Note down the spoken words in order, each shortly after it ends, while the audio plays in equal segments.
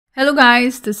Hello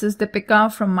guys, this is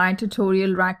Deepika from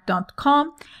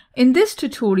MyTutorialRack.com. In this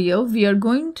tutorial, we are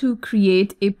going to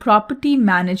create a property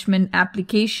management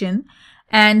application,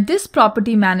 and this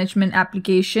property management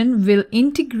application will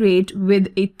integrate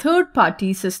with a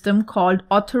third-party system called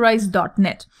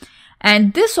Authorize.net.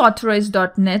 And this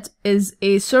Authorize.net is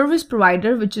a service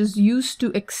provider which is used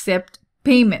to accept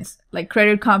payments like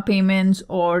credit card payments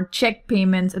or check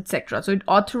payments, etc. So it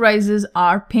authorizes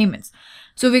our payments.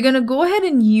 So we're going to go ahead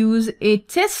and use a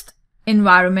test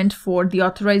environment for the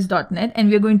Authorize.net, and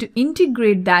we're going to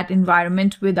integrate that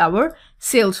environment with our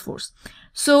Salesforce.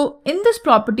 So in this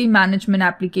property management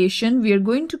application, we are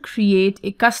going to create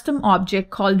a custom object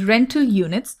called rental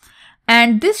units.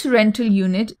 And this rental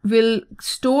unit will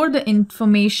store the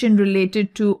information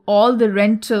related to all the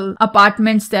rental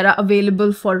apartments that are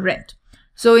available for rent.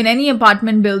 So in any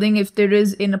apartment building, if there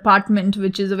is an apartment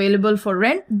which is available for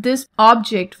rent, this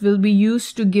object will be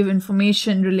used to give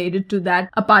information related to that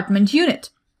apartment unit.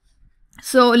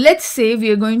 So let's say we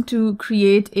are going to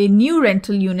create a new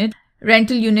rental unit.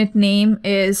 Rental unit name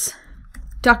is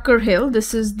Tucker Hill.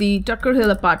 This is the Tucker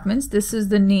Hill Apartments. This is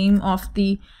the name of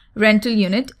the rental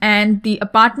unit, and the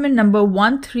apartment number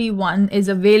 131 is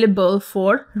available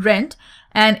for rent,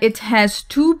 and it has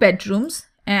 2 bedrooms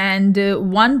and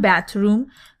 1 bathroom.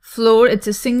 Floor, it's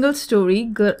a single story.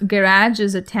 Garage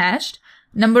is attached.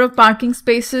 Number of parking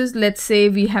spaces, let's say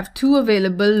we have 2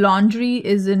 available. Laundry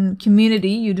is in community.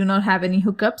 You do not have any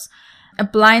hookups.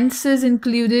 Appliances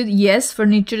included, yes.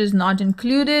 Furniture is not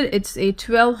included. It's a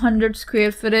 1200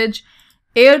 square footage.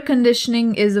 Air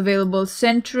conditioning is available.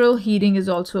 Central heating is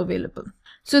also available.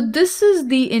 So this is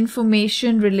the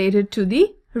information related to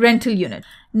the rental unit.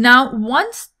 Now,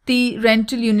 once the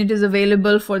rental unit is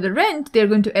available for the rent, they're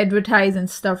going to advertise and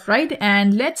stuff, right?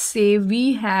 And let's say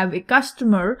we have a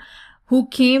customer who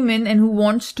came in and who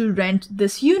wants to rent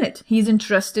this unit. He's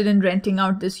interested in renting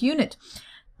out this unit.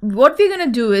 What we're going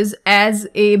to do is, as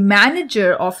a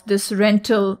manager of this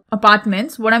rental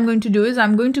apartments, what I'm going to do is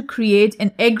I'm going to create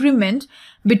an agreement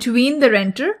between the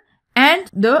renter and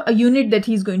the unit that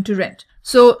he's going to rent.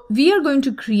 So we are going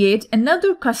to create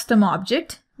another custom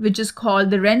object which is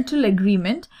called the rental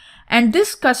agreement, and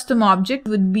this custom object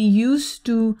would be used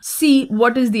to see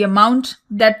what is the amount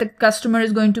that the customer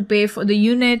is going to pay for the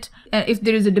unit, if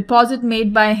there is a deposit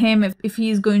made by him, if he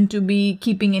is going to be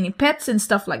keeping any pets and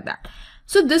stuff like that.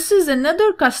 So this is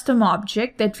another custom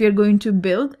object that we are going to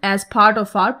build as part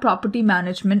of our property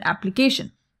management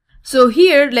application. So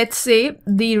here, let's say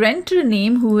the renter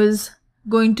name who is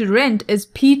going to rent is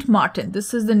Pete Martin.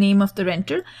 This is the name of the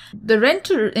renter. The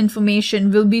renter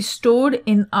information will be stored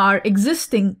in our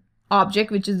existing object,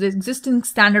 which is the existing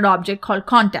standard object called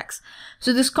contacts.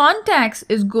 So this contacts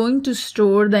is going to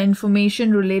store the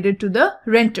information related to the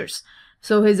renters.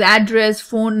 So his address,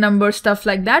 phone number, stuff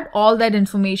like that, all that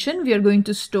information we are going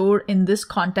to store in this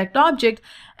contact object.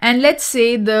 And let's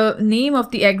say the name of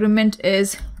the agreement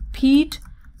is Pete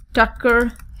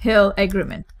Tucker Hill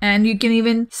Agreement. And you can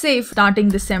even say starting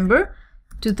December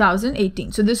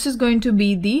 2018. So this is going to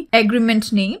be the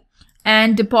agreement name.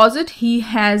 And deposit, he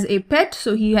has a pet,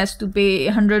 so he has to pay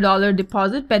 $100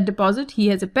 deposit, pet deposit. He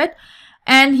has a pet.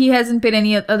 And he hasn't paid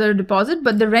any other deposit,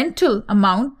 but the rental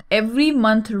amount, every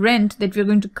month rent that we're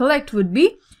going to collect would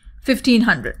be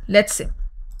 $1,500, let's say.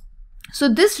 So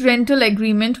this rental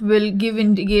agreement will give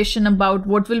indication about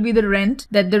what will be the rent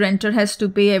that the renter has to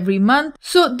pay every month.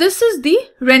 So this is the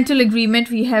rental agreement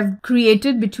we have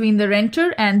created between the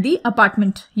renter and the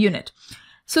apartment unit.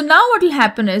 So now what will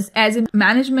happen is, as in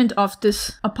management of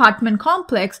this apartment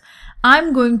complex,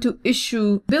 I'm going to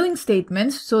issue billing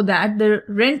statements so that the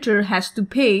renter has to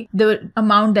pay the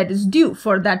amount that is due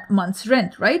for that month's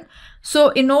rent, right? So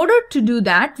in order to do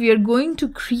that, we are going to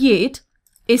create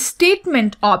a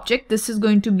statement object. This is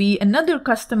going to be another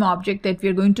custom object that we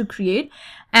are going to create.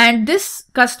 And this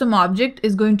custom object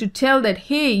is going to tell that,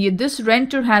 hey, this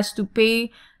renter has to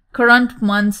pay current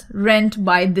month's rent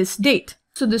by this date.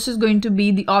 So this is going to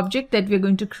be the object that we're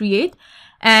going to create,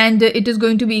 and it is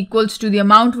going to be equals to the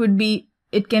amount would be,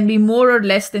 it can be more or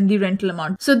less than the rental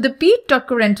amount. So the Pete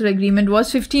Tucker rental agreement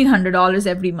was $1,500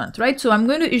 every month, right? So I'm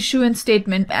going to issue a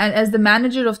statement, and as the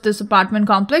manager of this apartment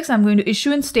complex, I'm going to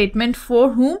issue a statement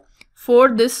for whom? For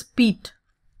this Pete.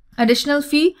 Additional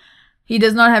fee, he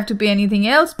does not have to pay anything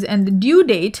else, and the due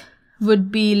date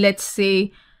would be, let's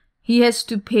say he has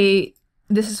to pay,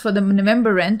 this is for the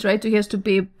November rent, right? So he has to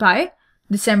pay by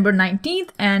December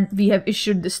 19th, and we have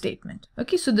issued the statement.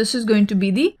 Okay, so this is going to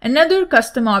be the another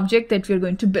custom object that we're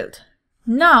going to build.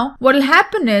 Now, what will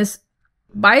happen is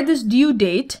by this due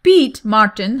date, Pete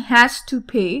Martin has to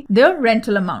pay the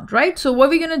rental amount, right? So what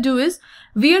we're going to do is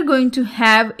we are going to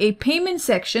have a payment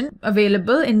section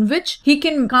available in which he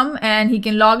can come and he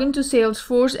can log into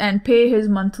Salesforce and pay his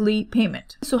monthly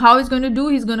payment. So how he's going to do,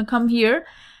 he's going to come here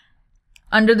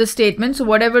under the statement. So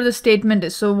whatever the statement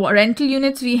is, so rental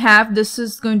units we have, this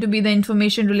is going to be the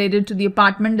information related to the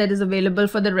apartment that is available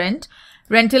for the rent.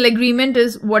 Rental agreement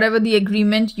is whatever the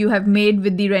agreement you have made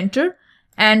with the renter.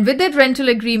 And with that rental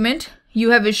agreement, you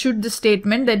have issued the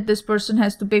statement that this person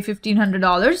has to pay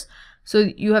 $1,500. So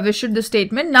you have issued the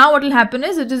statement. Now what will happen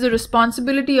is it is the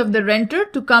responsibility of the renter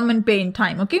to come and pay in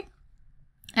time. Okay.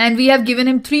 And we have given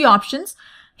him 3 options.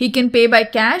 He can pay by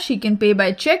cash, he can pay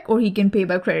by check, or he can pay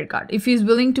by credit card. If he's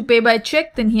willing to pay by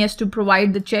check, then he has to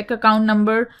provide the check account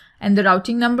number and the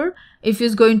routing number. If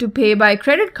he's going to pay by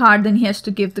credit card, then he has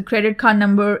to give the credit card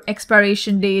number,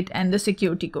 expiration date, and the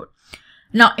security code.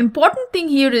 Now, important thing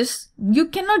here is you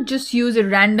cannot just use a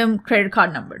random credit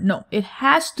card number. No, it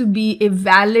has to be a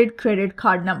valid credit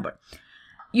card number.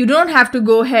 You don't have to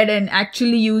go ahead and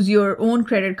actually use your own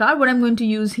credit card. What I'm going to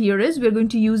use here is we're going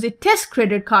to use a test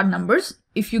credit card numbers.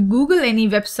 If you Google any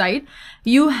website,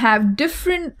 you have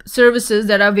different services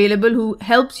that are available who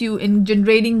helps you in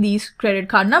generating these credit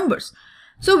card numbers.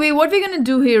 So what we're going to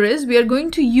do here is we are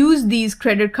going to use these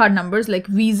credit card numbers like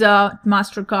Visa,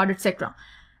 MasterCard, etc.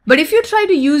 But if you try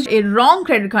to use a wrong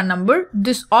credit card number,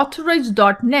 this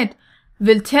authorized.net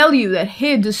will tell you that,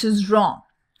 hey, this is wrong.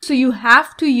 So you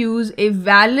have to use a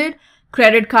valid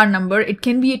credit card number. It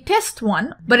can be a test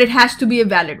one, but it has to be a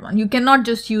valid one. You cannot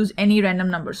just use any random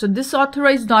number. So this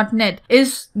authorized.net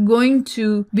is going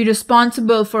to be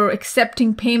responsible for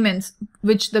accepting payments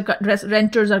which the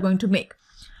renters are going to make.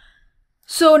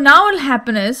 So now what will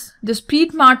happen is this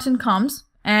Pete Martin comes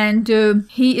and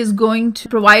he is going to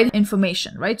provide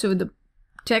information, right? So the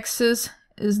Texas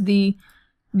is the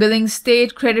billing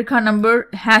state. Credit card number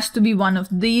has to be one of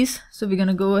these. So we're going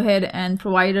to go ahead and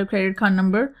provide a credit card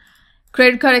number.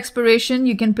 Credit card expiration,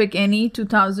 you can pick any,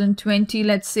 2020,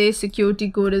 let's say. Security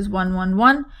code is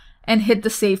 111 and hit the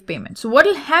save payment. So what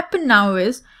will happen now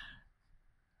is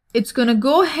it's going to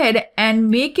go ahead and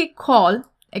make a call,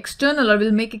 external, or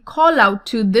will make a call out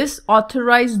to this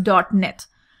authorized.net.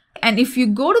 And if you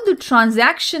go to the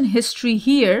transaction history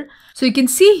here, so you can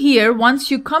see here,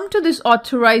 once you come to this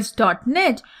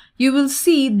authorized.net, you will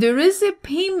see there is a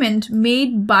payment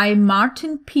made by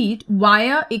Martin Pete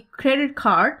via a credit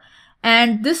card.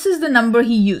 And this is the number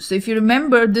he used. So if you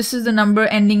remember, this is the number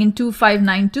ending in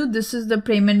 2592. This is the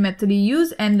payment method he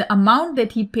used. And the amount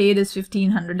that he paid is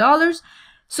 $1,500.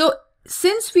 So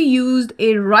since we used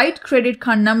a right credit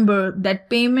card number, that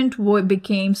payment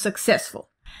became successful.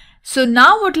 So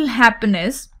now what will happen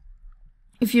is,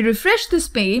 if you refresh this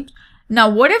page, now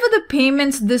whatever the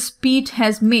payments this Pete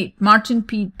has made,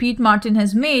 Pete Martin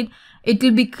has made, it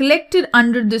will be collected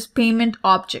under this payment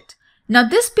object. Now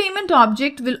this payment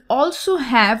object will also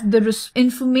have the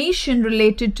information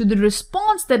related to the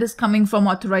response that is coming from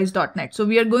authorized.net. So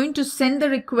we are going to send the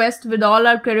request with all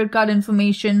our credit card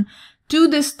information to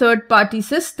this third-party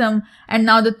system, and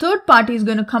now the third party is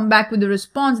going to come back with a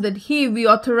response that, hey, we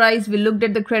authorized, we looked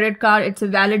at the credit card, it's a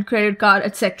valid credit card,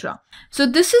 etc. So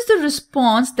this is the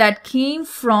response that came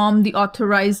from the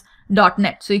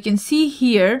authorized.net. So you can see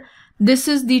here, this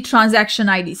is the transaction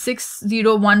ID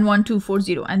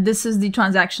 6011240, and this is the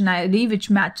transaction ID which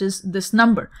matches this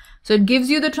number. So it gives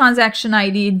you the transaction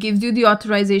ID, it gives you the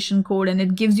authorization code, and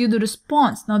it gives you the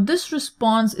response. Now this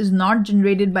response is not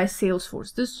generated by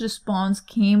Salesforce. This response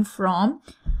came from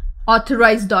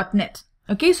authorized.net.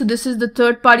 Okay, so this is the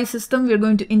third-party system we're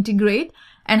going to integrate.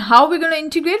 And how we're going to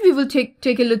integrate, we will take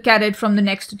a look at it from the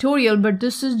next tutorial, but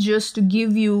this is just to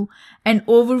give you an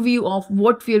overview of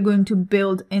what we are going to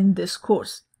build in this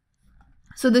course.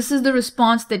 So this is the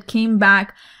response that came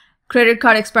back, credit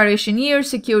card expiration year,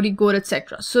 security code,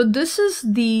 etc. So this is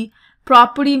the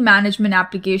property management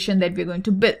application that we're going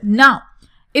to build. Now,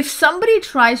 if somebody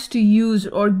tries to use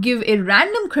or give a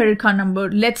random credit card number,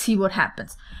 let's see what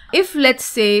happens. If, let's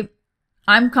say,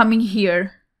 I'm coming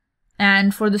here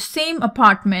and for the same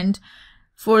apartment,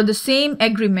 for the same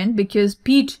agreement, because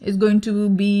Pete is going to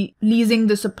be leasing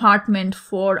this apartment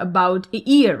for about a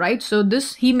year, right? So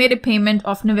he made a payment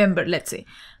of November, let's say.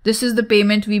 This is the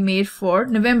payment we made for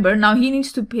November. Now he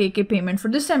needs to make a payment for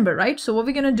December, right? So what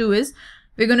we're going to do is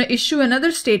we're going to issue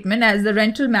another statement as the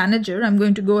rental manager. I'm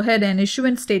going to go ahead and issue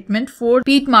a statement for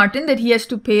Pete Martin that he has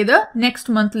to pay the next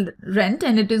month rent,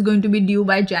 and it is going to be due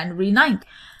by January 9th.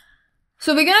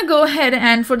 So we're going to go ahead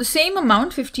and for the same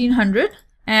amount, $1,500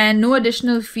 and no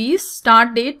additional fees,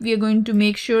 start date, we are going to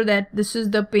make sure that this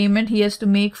is the payment he has to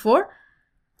make for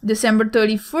December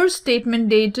 31st statement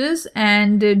date is,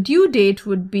 and due date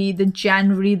would be the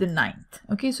January the 9th.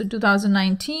 Okay, so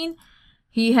 2019,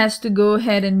 he has to go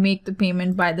ahead and make the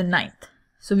payment by the 9th.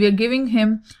 So we are giving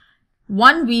him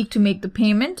 1 week to make the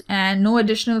payment, and no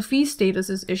additional fee status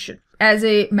is issued. As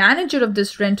a manager of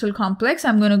this rental complex,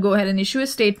 I'm going to go ahead and issue a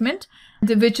statement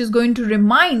which is going to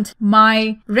remind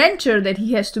my renter that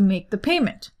he has to make the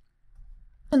payment.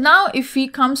 So now if he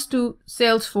comes to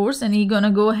Salesforce and he's going to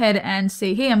go ahead and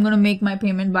say, hey, I'm going to make my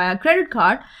payment by a credit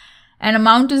card, and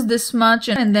amount is this much,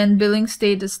 and then billing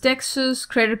state is Texas,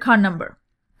 credit card number.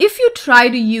 If you try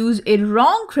to use a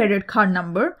wrong credit card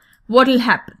number, what will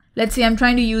happen? Let's say I'm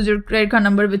trying to use your credit card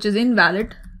number which is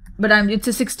invalid, but it's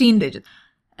a 16 digit,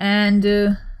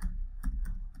 and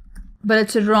but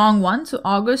it's a wrong one. So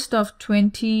August of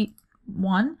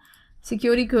 21,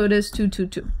 security code is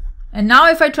 222. And now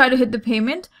if I try to hit the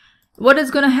payment, what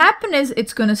is going to happen is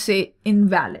it's going to say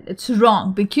invalid. It's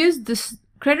wrong because this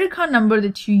credit card number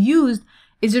that you used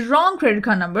is a wrong credit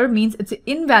card number, means it's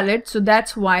invalid. So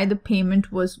that's why the payment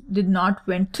did not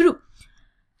went through.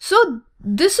 So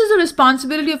this is the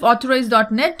responsibility of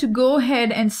Authorize.net to go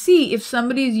ahead and see if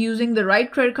somebody is using the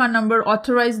right credit card number,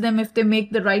 authorize them if they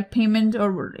make the right payment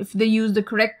or if they use the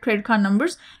correct credit card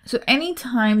numbers. So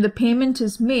anytime the payment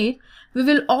is made, we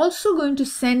will also going to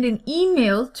send an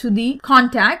email to the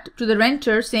contact, to the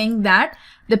renter, saying that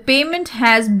the payment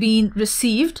has been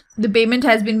received. The payment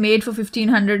has been made for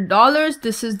 $1,500.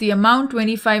 This is the amount,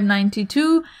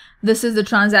 $25.92. This is the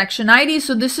transaction ID.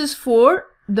 So this is for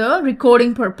the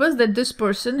recording purpose that this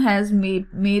person has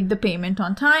made the payment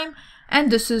on time,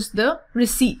 and this is the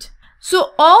receipt.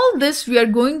 So all this we are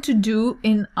going to do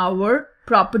in our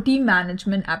property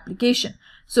management application.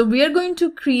 So we are going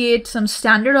to create some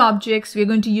standard objects. We are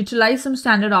going to utilize some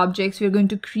standard objects. We are going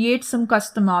to create some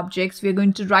custom objects. We are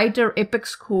going to write our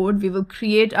Apex code. We will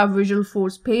create our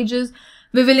Visualforce pages.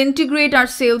 We will integrate our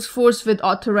Salesforce with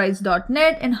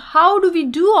Authorize.net. And how do we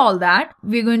do all that?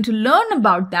 We're going to learn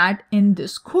about that in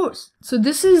this course. So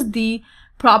this is the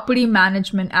property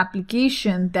management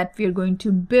application that we are going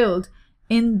to build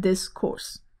in this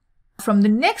course. From the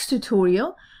next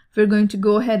tutorial, we're going to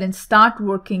go ahead and start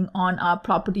working on our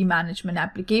property management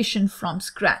application from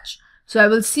scratch. So I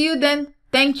will see you then.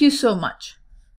 Thank you so much.